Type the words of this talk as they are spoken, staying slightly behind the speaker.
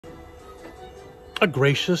A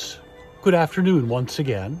gracious good afternoon once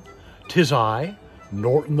again. 'Tis I,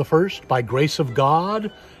 Norton the First, by grace of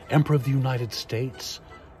God, Emperor of the United States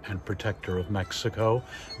and Protector of Mexico,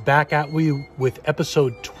 back at you with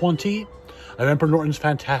episode 20 of Emperor Norton's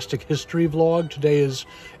Fantastic History Vlog. Today is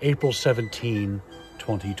April 17,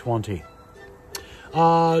 2020.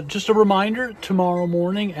 Just a reminder, tomorrow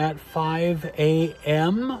morning at 5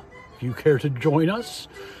 a.m., if you care to join us,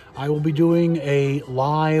 I will be doing a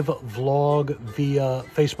live vlog via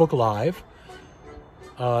Facebook Live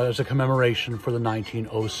as a commemoration for the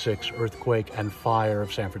 1906 earthquake and fire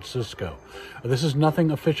of San Francisco. This is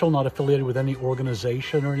nothing official, not affiliated with any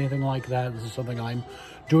organization or anything like that. This is something I'm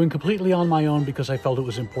doing completely on my own because I felt it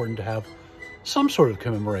was important to have some sort of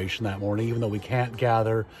commemoration that morning, even though we can't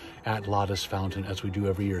gather at Lotus Fountain as we do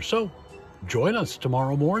every year. So join us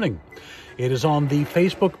tomorrow morning. It is on the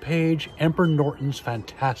Facebook page, Emperor Norton's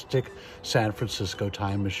Fantastic San Francisco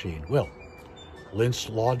Time Machine. Well, let's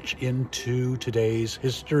launch into today's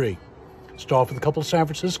history. Start off with a couple of San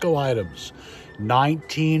Francisco items.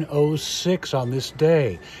 1906, on this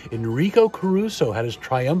day, Enrico Caruso had his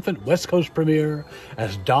triumphant West Coast premiere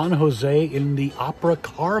as Don Jose in the opera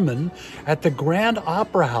Carmen at the Grand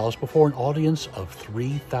Opera House before an audience of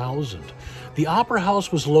 3,000. The Opera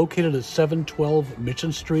House was located at 712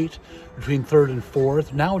 Mission Street between 3rd and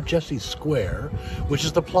 4th, now Jesse Square, which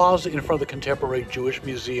is the plaza in front of the Contemporary Jewish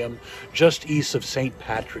Museum just east of St.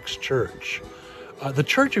 Patrick's Church. The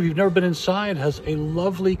church, if you've never been inside, has a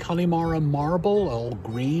lovely Connemara marble, all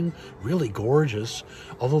green, really gorgeous,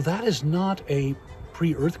 although that is not a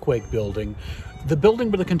pre-earthquake building. The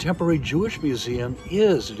building where the Contemporary Jewish Museum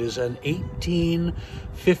is, it is an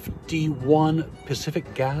 1851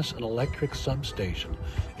 Pacific Gas and Electric substation.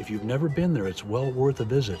 If you've never been there, it's well worth a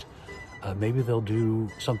visit. Maybe they'll do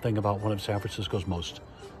something about one of San Francisco's most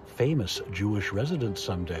famous Jewish residents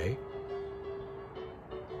someday.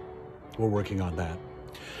 We're working on that.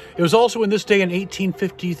 It was also in this day in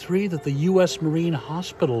 1853 that the U.S. Marine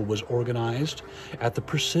Hospital was organized at the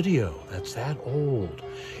Presidio. That's that old.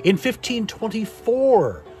 In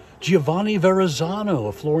 1524, Giovanni Verrazzano,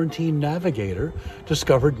 a Florentine navigator,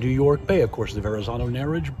 discovered New York Bay. Of course, the Verrazzano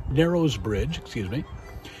Narrows Bridge,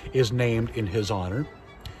 is named in his honor.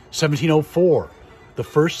 1704. The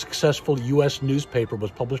first successful U.S. newspaper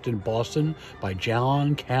was published in Boston by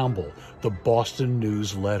John Campbell, the Boston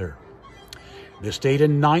News Letter. This date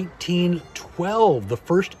in 1912, the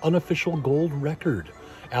first unofficial gold record,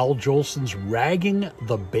 Al Jolson's Ragging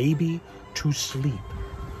the Baby to Sleep.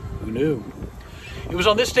 Who knew? It was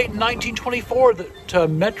on this date in 1924 that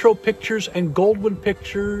Metro Pictures and Goldwyn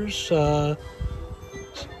Pictures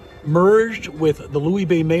merged with the Louis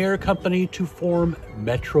B. Mayer Company to form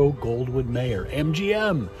Metro Goldwyn Mayer,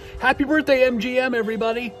 MGM. Happy birthday, MGM,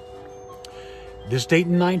 everybody! This date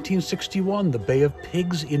in 1961, the Bay of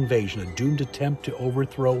Pigs invasion, a doomed attempt to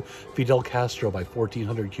overthrow Fidel Castro by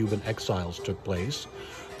 1,400 Cuban exiles, took place.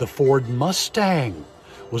 The Ford Mustang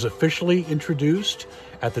was officially introduced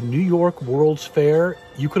at the New York World's Fair.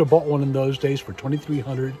 You could have bought one in those days for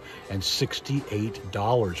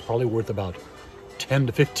 $2,368, probably worth about 10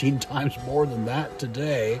 to 15 times more than that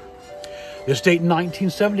today. This date in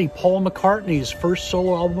 1970, Paul McCartney's first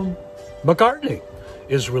solo album, McCartney,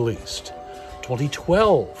 is released.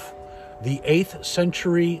 2012, the 8th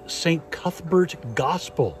century St. Cuthbert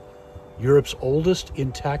Gospel, Europe's oldest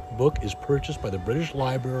intact book, is purchased by the British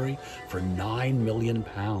Library for £9 million.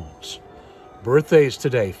 Birthdays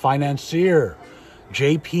today, financier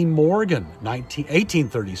J.P. Morgan,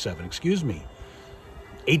 1837,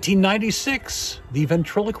 1896, the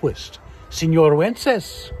ventriloquist, Senor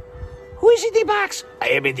Wences. Who is in the box? I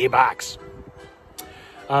am in the box.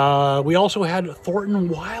 We also had Thornton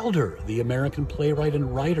Wilder, the American playwright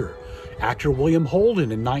and writer. Actor William Holden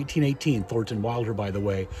in 1918. Thornton Wilder, by the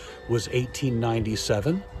way, was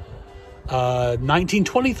 1897.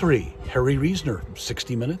 1923, Harry Reasoner,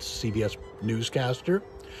 60 Minutes, CBS newscaster.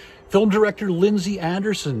 Film director Lindsay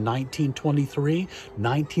Anderson, 1923.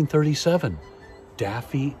 1937,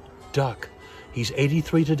 Daffy Duck. He's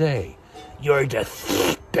 83 today. You're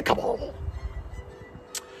despicable.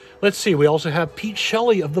 Let's see, we also have Pete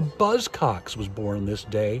Shelley of the Buzzcocks was born on this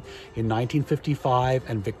day in 1955,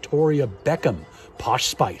 and Victoria Beckham, Posh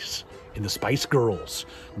Spice in the Spice Girls,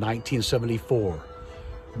 1974.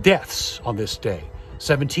 Deaths on this day,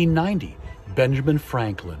 1790, Benjamin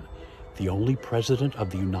Franklin, the only president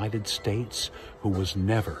of the United States who was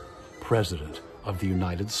never president of the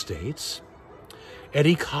United States.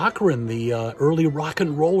 Eddie Cochran, the early rock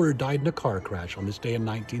and roller, died in a car crash on this day in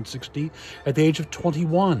 1960 at the age of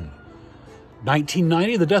 21.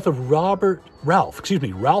 1990, the death of Ralph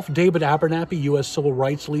David Abernathy, U.S. civil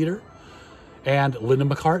rights leader. And Linda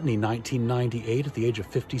McCartney, 1998, at the age of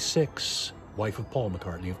 56, wife of Paul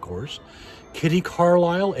McCartney, of course. Kitty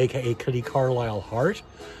Carlisle, aka Kitty Carlisle Hart,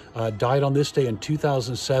 died on this day in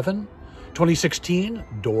 2007. 2016,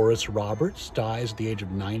 Doris Roberts dies at the age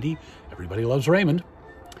of 90. Everybody loves Raymond.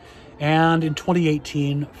 And in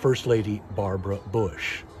 2018, First Lady Barbara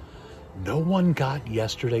Bush. No one got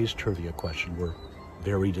yesterday's trivia question. We're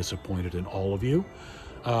very disappointed in all of you.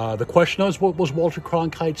 The question was, what was Walter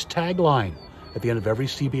Cronkite's tagline at the end of every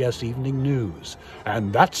CBS Evening News?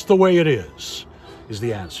 And that's the way it is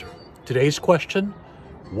the answer. Today's question,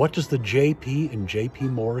 what does the JP in JP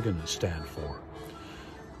Morgan stand for?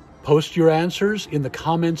 Post your answers in the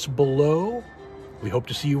comments below. We hope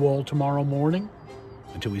to see you all tomorrow morning.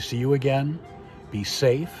 Until we see you again, be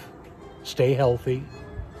safe, stay healthy,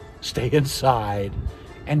 stay inside,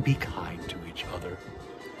 and be kind to each other.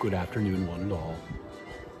 Good afternoon, one and all.